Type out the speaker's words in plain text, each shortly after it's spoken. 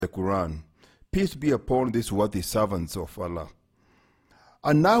Quran. Peace be upon these worthy servants of Allah.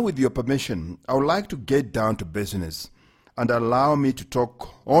 And now, with your permission, I would like to get down to business and allow me to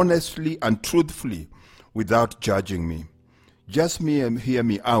talk honestly and truthfully without judging me. Just hear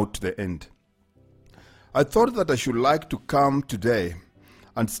me out to the end. I thought that I should like to come today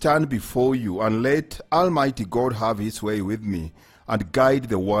and stand before you and let Almighty God have His way with me and guide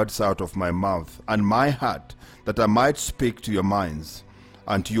the words out of my mouth and my heart, that I might speak to your minds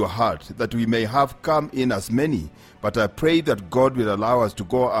and to your heart, that we may have come in as many, but I pray that God will allow us to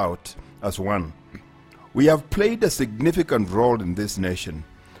go out as one. We have played a significant role in this nation,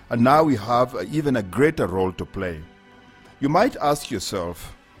 and now we have even a greater role to play. You might ask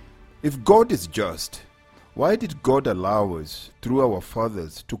yourself, if God is just, why did God allow us, through our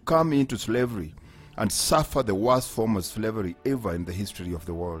fathers, to come into slavery and suffer the worst form of slavery ever in the history of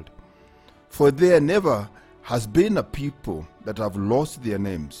the world? For there never has been a people that have lost their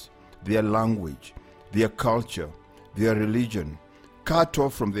names, their language, their culture, their religion, cut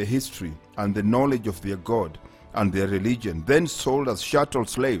off from their history and the knowledge of their God and their religion, then sold as chattel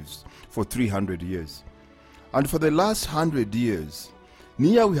slaves for 300 years. And for the last 100 years,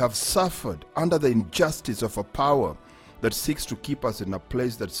 near we have suffered under the injustice of a power that seeks to keep us in a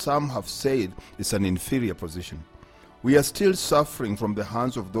place that some have said is an inferior position. We are still suffering from the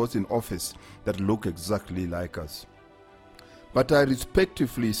hands of those in office that look exactly like us. But I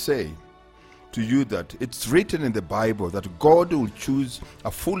respectfully say to you that it's written in the Bible that God will choose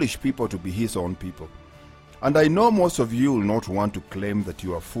a foolish people to be His own people. And I know most of you will not want to claim that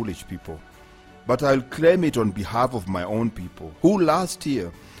you are foolish people, but I'll claim it on behalf of my own people, who last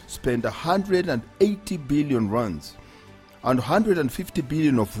year spent 180 billion rands, and 150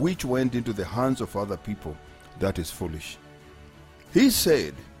 billion of which went into the hands of other people. That is foolish. He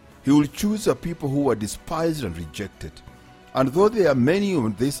said He will choose a people who are despised and rejected. And though there are many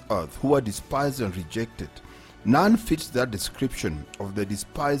on this earth who are despised and rejected, none fits that description of the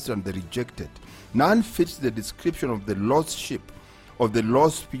despised and the rejected. None fits the description of the lost sheep, of the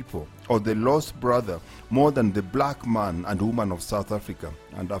lost people, of the lost brother, more than the black man and woman of South Africa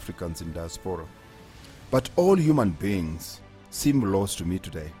and Africans in diaspora. But all human beings seem lost to me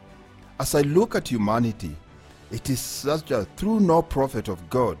today. As I look at humanity, it is such a true no prophet of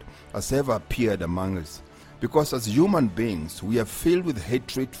God has ever appeared among us. Because as human beings, we are filled with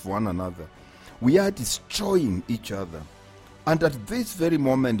hatred for one another. We are destroying each other. And at this very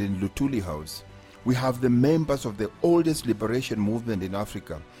moment in Lutuli House, we have the members of the oldest liberation movement in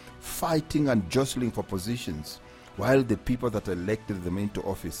Africa fighting and jostling for positions, while the people that elected them into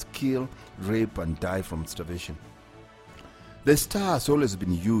office kill, rape, and die from starvation. The star has always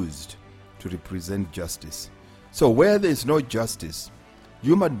been used to represent justice. So where there is no justice,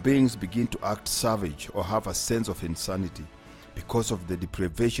 human beings begin to act savage or have a sense of insanity because of the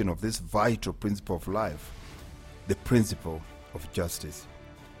deprivation of this vital principle of life, the principle of justice.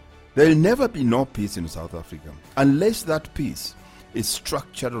 There will never be no peace in South Africa unless that peace is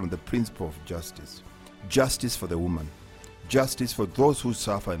structured on the principle of justice. Justice for the woman, justice for those who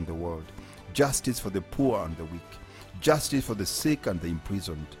suffer in the world, justice for the poor and the weak, justice for the sick and the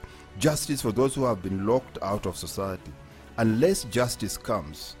imprisoned, justice for those who have been locked out of society. Unless justice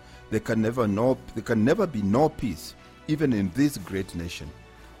comes, there can never be no peace, even in this great nation.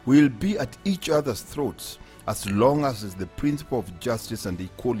 We will be at each other's throats as long as the principle of justice and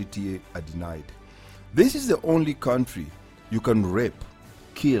equality are denied. This is the only country you can rape,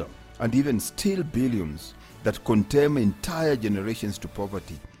 kill, and even steal billions that condemn entire generations to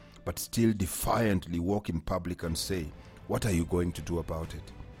poverty, but still defiantly walk in public and say, what are you going to do about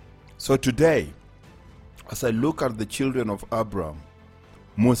it? So today, as I look at the children of Abraham,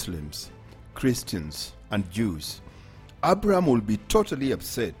 Muslims, Christians, and Jews, Abraham will be totally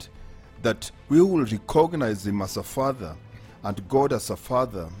upset that we will recognize him as a father and God as a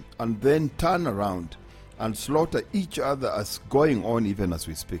father, and then turn around and slaughter each other as going on even as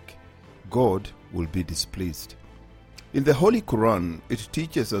we speak. God will be displeased. In the Holy Quran, it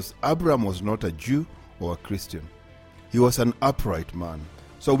teaches us Abraham was not a Jew or a Christian. He was an upright man.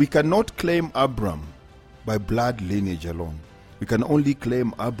 So we cannot claim Abraham by blood lineage alone. We can only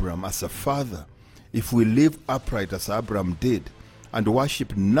claim Abraham as a father if we live upright as Abraham did and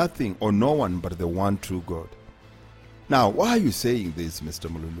worship nothing or no one but the one true God. Now, why are you saying this, Mr.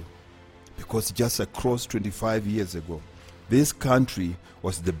 Mululu? Because just across 25 years ago, this country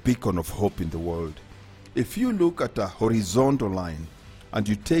was the beacon of hope in the world. If you look at a horizontal line and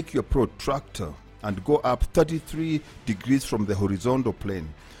you take your protractor and go up 33 degrees from the horizontal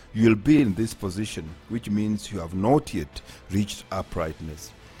plane, you will be in this position, which means you have not yet reached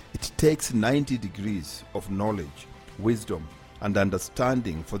uprightness. It takes 90 degrees of knowledge, wisdom, and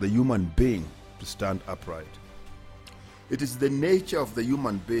understanding for the human being to stand upright. It is the nature of the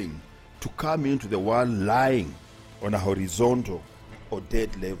human being to come into the world lying on a horizontal or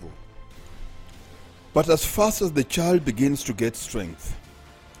dead level. But as fast as the child begins to get strength,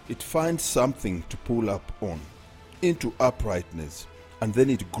 it finds something to pull up on, into uprightness, and then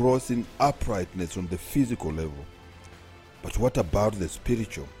it grows in uprightness on the physical level. But what about the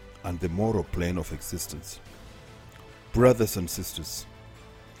spiritual and the moral plane of existence? Brothers and sisters,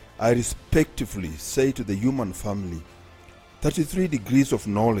 I respectively say to the human family, 33 degrees of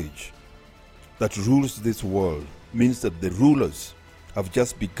knowledge that rules this world means that the rulers have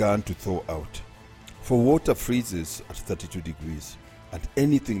just begun to thaw out. For water freezes at 32 degrees, and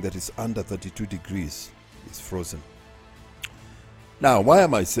anything that is under 32 degrees is frozen. Now, why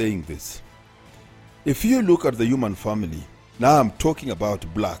am I saying this? If you look at the human family, now I'm talking about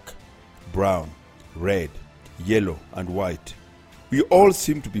black, brown, red, yellow, and white. We all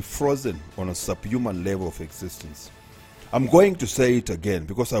seem to be frozen on a subhuman level of existence. I'm going to say it again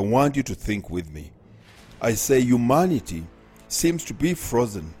because I want you to think with me. I say humanity seems to be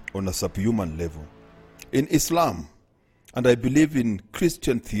frozen on a subhuman level. In Islam, and I believe in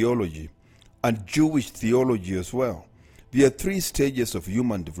Christian theology and Jewish theology as well, there are 3 stages of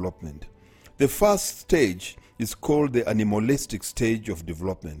human development. The first stage is called the animalistic stage of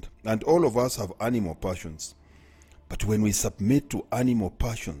development, and all of us have animal passions. But when we submit to animal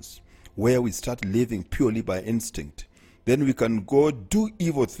passions, where we start living purely by instinct, then we can go do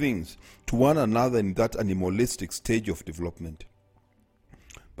evil things to one another in that animalistic stage of development.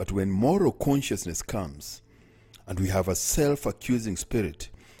 But when moral consciousness comes, and we have a self-accusing spirit,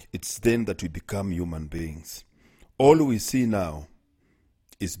 it's then that we become human beings. All we see now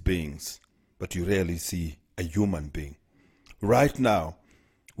is beings, but you rarely see a human being. Right now,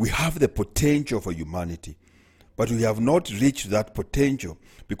 we have the potential for humanity, but we have not reached that potential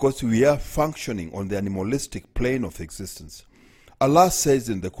because we are functioning on the animalistic plane of existence. Allah says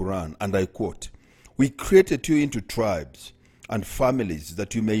in the Quran, and I quote, "We created you into tribes and families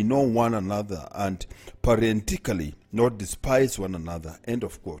that you may know one another and parentically not despise one another," end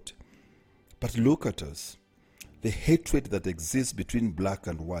of quote. But look at us. The hatred that exists between black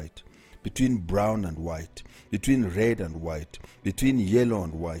and white, between brown and white, between red and white, between yellow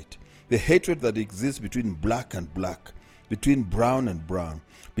and white, the hatred that exists between black and black, between brown and brown,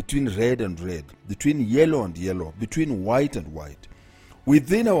 between red and red, between yellow and yellow, between white and white.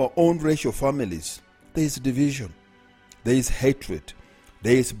 Within our own racial families, there is division, there is hatred,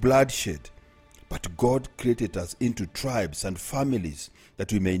 there is bloodshed. But God created us into tribes and families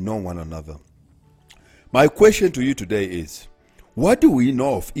that we may know one another. My question to you today is, what do we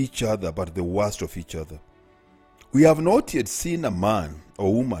know of each other but the worst of each other? We have not yet seen a man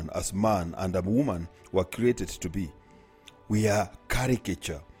or woman as man and a woman were created to be. We are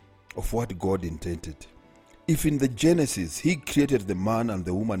caricature of what God intended. If in the Genesis He created the man and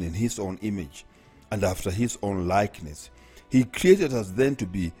the woman in His own image and after His own likeness, He created us then to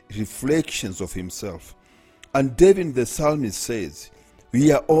be reflections of Himself. And David the psalmist says,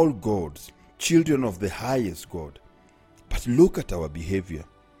 "We are all gods, children of the highest God." But look at our behavior.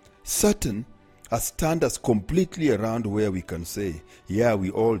 Satan has turned us completely around where we can say, yeah, we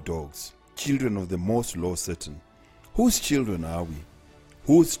all dogs, children of the most low Satan. Whose children are we?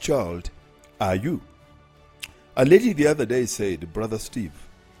 Whose child are you? A lady the other day said, "Brother Steve,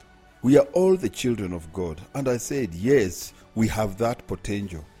 we are all the children of God." And I said, yes, we have that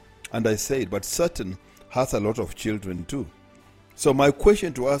potential. And I said, but Satan has a lot of children too. So my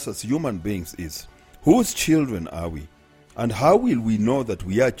question to us as human beings is, whose children are we? And how will we know that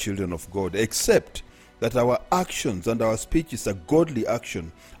we are children of God except that our actions and our speech is a godly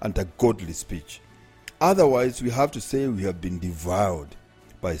action and a godly speech? Otherwise, we have to say we have been devoured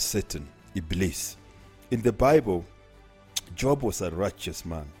by Satan, Iblis. In the Bible, Job was a righteous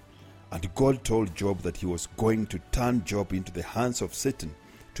man, and God told Job that He was going to turn Job into the hands of Satan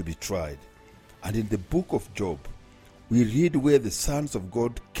to be tried. And in the book of Job, we read where the sons of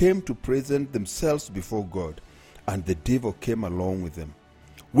God came to present themselves before God, and the devil came along with them.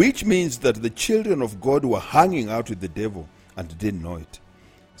 Which means that the children of God were hanging out with the devil and didn't know it.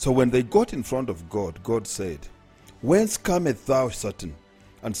 So when they got in front of God, God said, "Whence cometh thou, Satan?"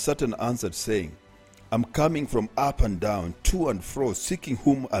 And Satan answered, saying, "I'm coming from up and down, to and fro, seeking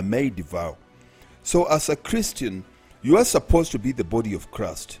whom I may devour." So as a Christian, you are supposed to be the body of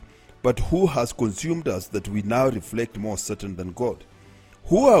Christ. But who has consumed us that we now reflect more Satan than God?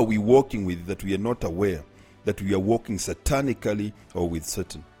 Who are we walking with that we are not aware that we are walking satanically or with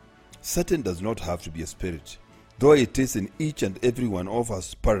Satan? Satan does not have to be a spirit, though it is in each and every one of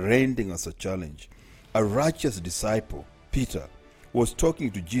us parenting us a challenge. A righteous disciple, Peter, was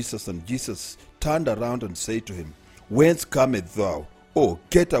talking to Jesus, and Jesus turned around and said to him, "Whence comest thou? Oh,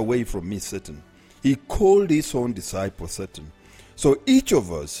 get away from me, Satan." He called his own disciple Satan. So each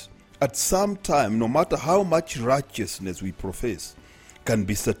of us, at some time, no matter how much righteousness we profess, can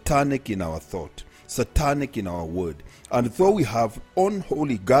be satanic in our thought, satanic in our word. And though we have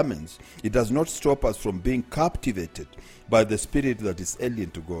unholy garments, it does not stop us from being captivated by the spirit that is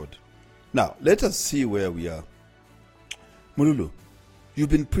alien to God. Now, let us see where we are. Mululu, you've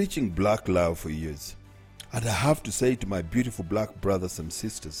been preaching black love for years. And I have to say to my beautiful black brothers and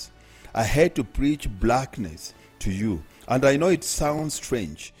sisters, I had to preach blackness to you. And I know it sounds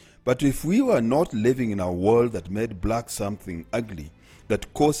strange, but if we were not living in a world that made black something ugly,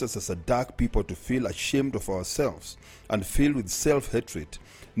 that caused us as a dark people to feel ashamed of ourselves and filled with self-hatred,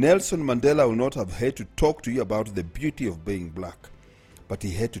 Nelson Mandela would not have had to talk to you about the beauty of being black. But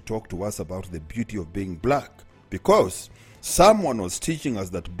he had to talk to us about the beauty of being black, because someone was teaching us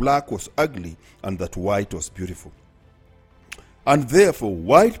that black was ugly and that white was beautiful. And therefore,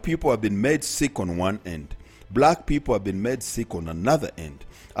 white people have been made sick on one end. Black people have been made sick on another end.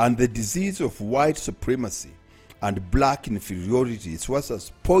 And the disease of white supremacy and black inferiority is what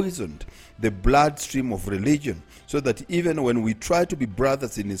has poisoned the bloodstream of religion, so that even when we try to be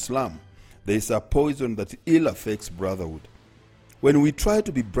brothers in Islam, there is a poison that ill affects brotherhood. When we try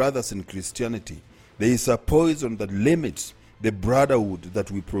to be brothers in Christianity, there is a poison that limits the brotherhood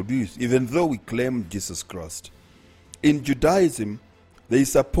that we produce, even though we claim Jesus Christ. In Judaism, there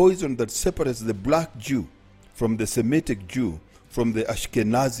is a poison that separates the black Jew from the Semitic Jew, from the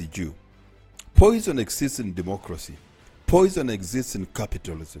Ashkenazi Jew. Poison exists in democracy. Poison exists in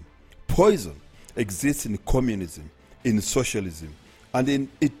capitalism. Poison exists in communism, in socialism. And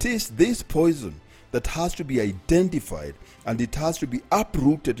it is this poison that has to be identified, and it has to be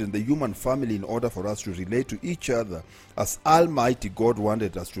uprooted in the human family in order for us to relate to each other as Almighty God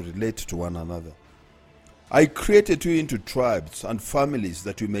wanted us to relate to one another. I created you into tribes and families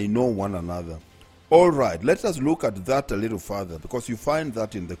that you may know one another. All right, let us look at that a little further, because you find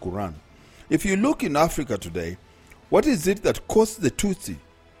that in the Quran. If you look in Africa today, what is it that caused the Tutsi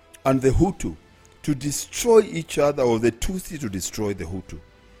and the Hutu to destroy each other, or the Tutsi to destroy the Hutu?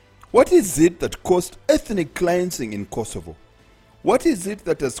 What is it that caused ethnic cleansing in Kosovo? What is it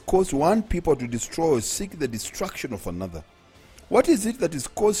that has caused one people to destroy or seek the destruction of another? What is it that has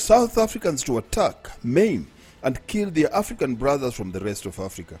caused South Africans to attack, maim, and kill their African brothers from the rest of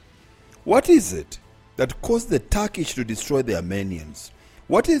Africa? What is it that caused the Turkish to destroy the Armenians?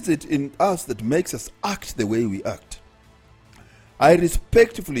 What is it in us that makes us act the way we act? I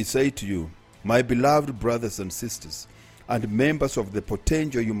respectfully say to you, my beloved brothers and sisters, and members of the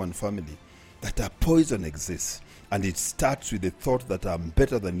potential human family, that a poison exists, and it starts with the thought that I'm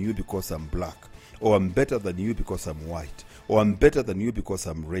better than you because I'm black, or I'm better than you because I'm white, or I'm better than you because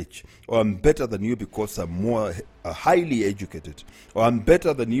I'm rich, or I'm better than you because I'm more highly educated, or I'm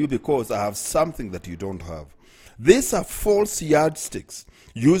better than you because I have something that you don't have. These are false yardsticks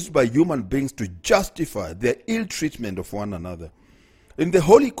used by human beings to justify their ill treatment of one another. In the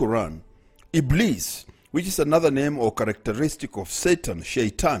Holy Quran, Iblis, which is another name or characteristic of Satan,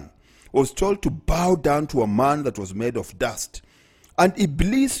 Shaitan, was told to bow down to a man that was made of dust. And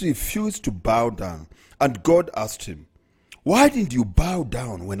Iblis refused to bow down. And God asked him, "Why didn't you bow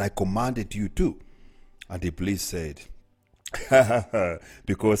down when I commanded you to?" And Iblis said,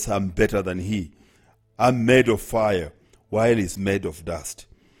 "Because I'm better than he. I'm made of fire, while he's made of dust."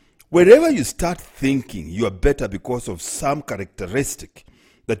 Wherever you start thinking you are better because of some characteristic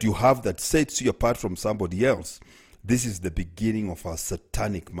that you have that sets you apart from somebody else, this is the beginning of our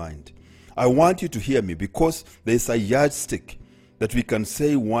satanic mind. I want you to hear me, because there is a yardstick that we can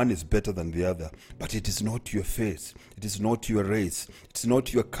say one is better than the other, but it is not your face, it is not your race, it's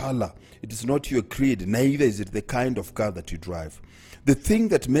not your color, it is not your creed, neither is it the kind of car that you drive. The thing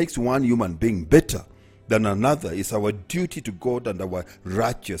that makes one human being better than another is our duty to God and our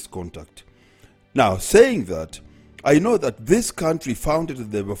righteous conduct. Now, saying that, I know that this country,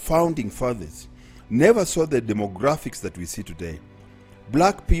 founded the founding fathers, never saw the demographics that we see today.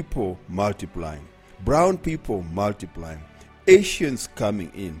 Black people multiplying, brown people multiplying, Asians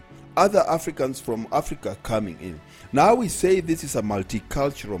coming in, other Africans from Africa coming in. Now we say this is a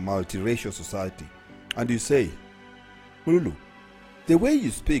multicultural, multiracial society. And you say, Mululu, the way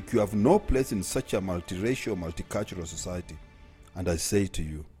you speak, you have no place in such a multiracial, multicultural society. And I say to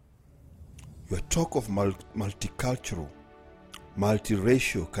you, your talk of multicultural,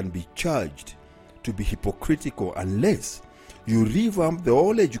 multiracial can be charged to be hypocritical unless you revamp the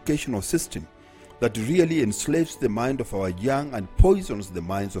whole educational system that really enslaves the mind of our young and poisons the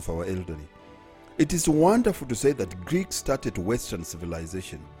minds of our elderly. It is wonderful to say that Greeks started Western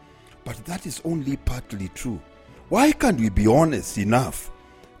civilization, but that is only partly true. Why can't we be honest enough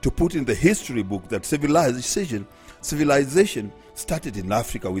to put in the history book that civilization started in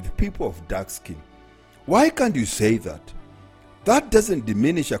Africa with people of dark skin? Why can't you say that? That doesn't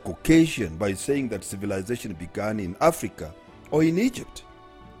diminish a Caucasian by saying that civilization began in Africa or in Egypt.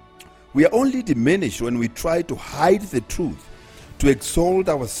 We are only diminished when we try to hide the truth, to exalt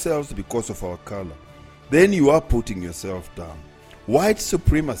ourselves because of our color. Then you are putting yourself down. White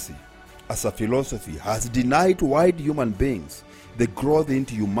supremacy as a philosophy has denied white human beings the growth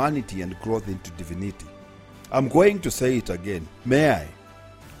into humanity and growth into divinity. I'm going to say it again. May I?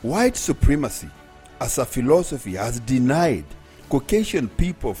 White supremacy as a philosophy has denied Caucasian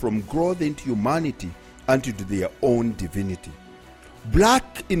people from growth into humanity and into their own divinity.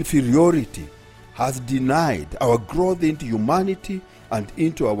 Black inferiority has denied our growth into humanity and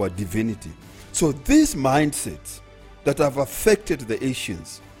into our divinity. So these mindsets that have affected the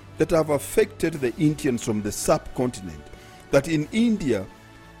Asians, that have affected the Indians from the subcontinent, that in India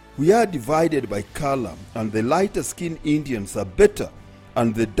we are divided by color and the lighter skinned Indians are better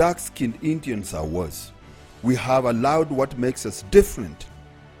and the dark skinned Indians are worse. We have allowed what makes us different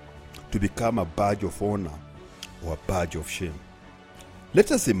to become a badge of honor or a badge of shame.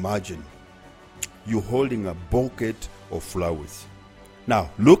 Let us imagine you holding a bouquet of flowers. Now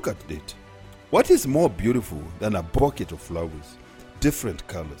look at it. What is more beautiful than a bouquet of flowers? Different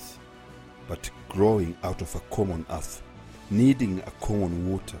colors, but growing out of a common earth, needing a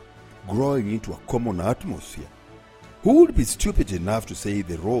common water, growing into a common atmosphere. Who would be stupid enough to say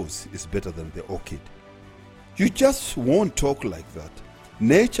the rose is better than the orchid? You just won't talk like that.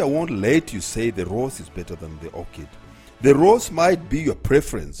 Nature won't let you say the rose is better than the orchid. The rose might be your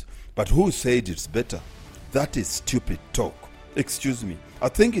preference, but who said it's better? That is stupid talk. Excuse me. I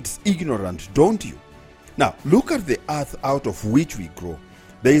think it's ignorant, don't you? Now, look at the earth out of which we grow.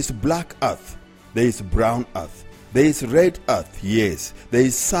 There is black earth. There is brown earth. There is red earth, yes. There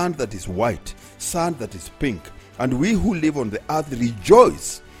is sand that is white, sand that is pink. And we who live on the earth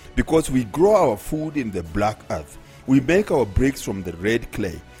rejoice because we grow our food in the black earth. We make our bricks from the red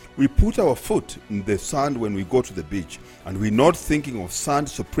clay. We put our foot in the sand when we go to the beach. And we're not thinking of sand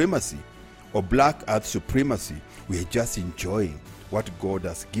supremacy or black earth supremacy. We're just enjoying what God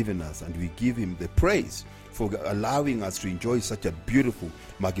has given us, and we give him the praise for allowing us to enjoy such a beautiful,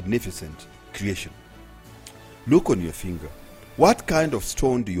 magnificent creation. Look on your finger. What kind of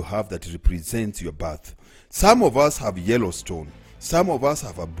stone do you have that represents your birth? Some of us have yellow stone. Some of us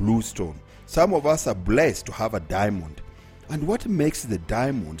have a blue stone. Some of us are blessed to have a diamond. And what makes the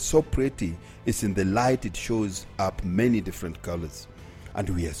diamond so pretty is in the light it shows up many different colors. And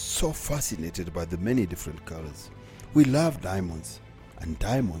we are so fascinated by the many different colors. We love diamonds, and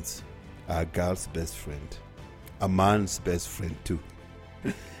diamonds are a girl's best friend, a man's best friend too.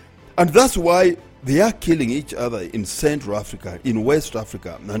 And that's why they are killing each other in Central Africa, in West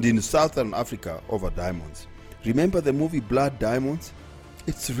Africa, and in Southern Africa over diamonds. Remember the movie Blood Diamonds?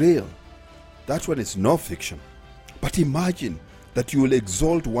 It's real. That one is no fiction. But imagine that you will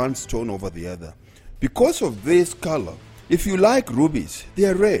exalt one stone over the other. Because of this color, if you like rubies, they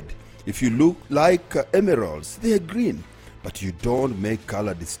are red. If you like emeralds, they are green. But you don't make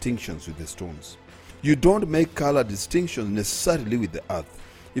color distinctions with the stones. You don't make color distinctions necessarily with the earth.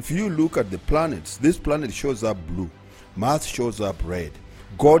 If you look at the planets, this planet shows up blue. Mars shows up red.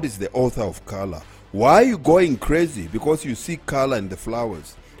 God is the author of color. Why are you going crazy? Because you see color in the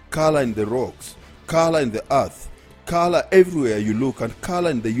flowers, color in the rocks, color in the earth, color everywhere you look, and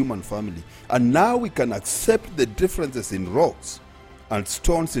color in the human family. And now we can accept the differences in rocks and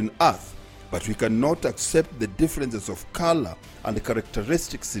stones in earth, but we cannot accept the differences of color and the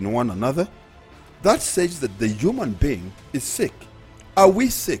characteristics in one another. That says that the human being is sick. Are we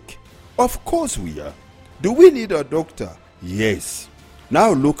sick? Of course we are. Do we need a doctor? Yes.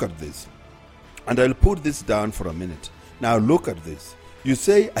 Now look at this. And I'll put this down for a minute. Now look at this. You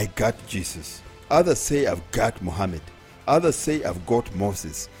say, I got Jesus. Others say, I've got Muhammad. Others say, I've got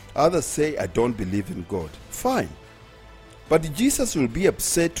Moses. Others say, I don't believe in God. Fine. But Jesus will be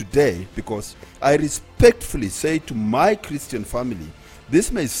upset today because I respectfully say to my Christian family,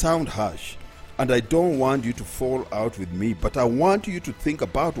 this may sound harsh, and I don't want you to fall out with me, but I want you to think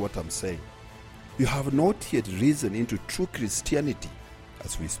about what I'm saying. You have not yet risen into true Christianity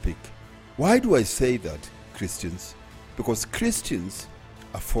as we speak. Why do I say that, Christians? Because Christians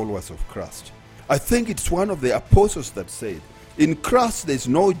are followers of Christ. I think it's one of the apostles that said, in Christ there is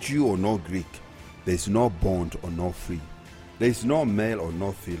no Jew or no Greek. There is no bond or no free. There is no male or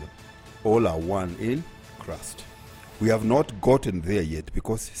no female. All are one in Christ. We have not gotten there yet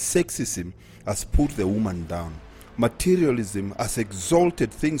because sexism has put the woman down. Materialism has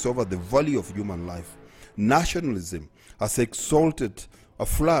exalted things over the value of human life. Nationalism has exalted a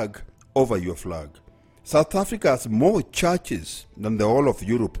flag over your flag. South Africa has more churches than the whole of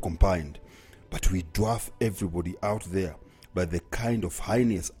Europe combined, but we dwarf everybody out there by the kind of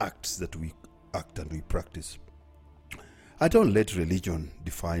heinous acts that we act and we practice. I don't let religion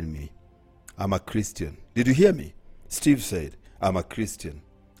define me. I'm a Christian. Did you hear me? Steve said, I'm a Christian.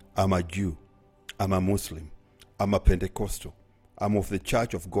 I'm a Jew. I'm a Muslim. I'm a Pentecostal. I'm of the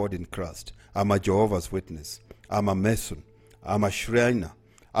Church of God in Christ. I'm a Jehovah's Witness. I'm a Mason. I'm a Shriner.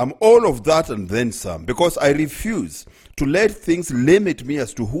 I'm all of that and then some, because I refuse to let things limit me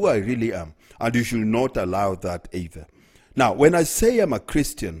as to who I really am, and you should not allow that either. Now, when I say I'm a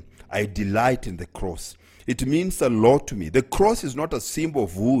Christian, I delight in the cross. It means a lot to me. The cross is not a symbol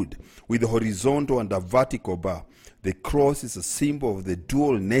of wood with a horizontal and a vertical bar. The cross is a symbol of the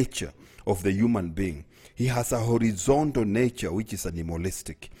dual nature of the human being. He has a horizontal nature, which is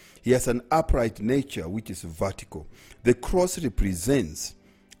animalistic. He has an upright nature, which is vertical. The cross represents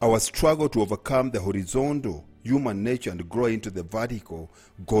our struggle to overcome the horizontal human nature and grow into the vertical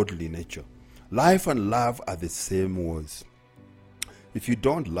godly nature. Life and love are the same words. If you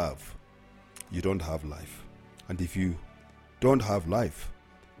don't love, you don't have life. And if you don't have life,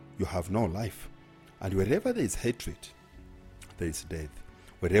 you have no life. And wherever there is hatred, there is death.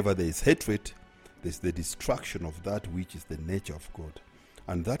 Wherever there is hatred, there is the destruction of that which is the nature of God.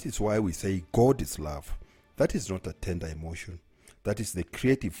 And that is why we say God is love. That is not a tender emotion. That is the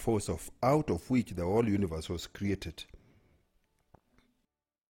creative force out of which the whole universe was created.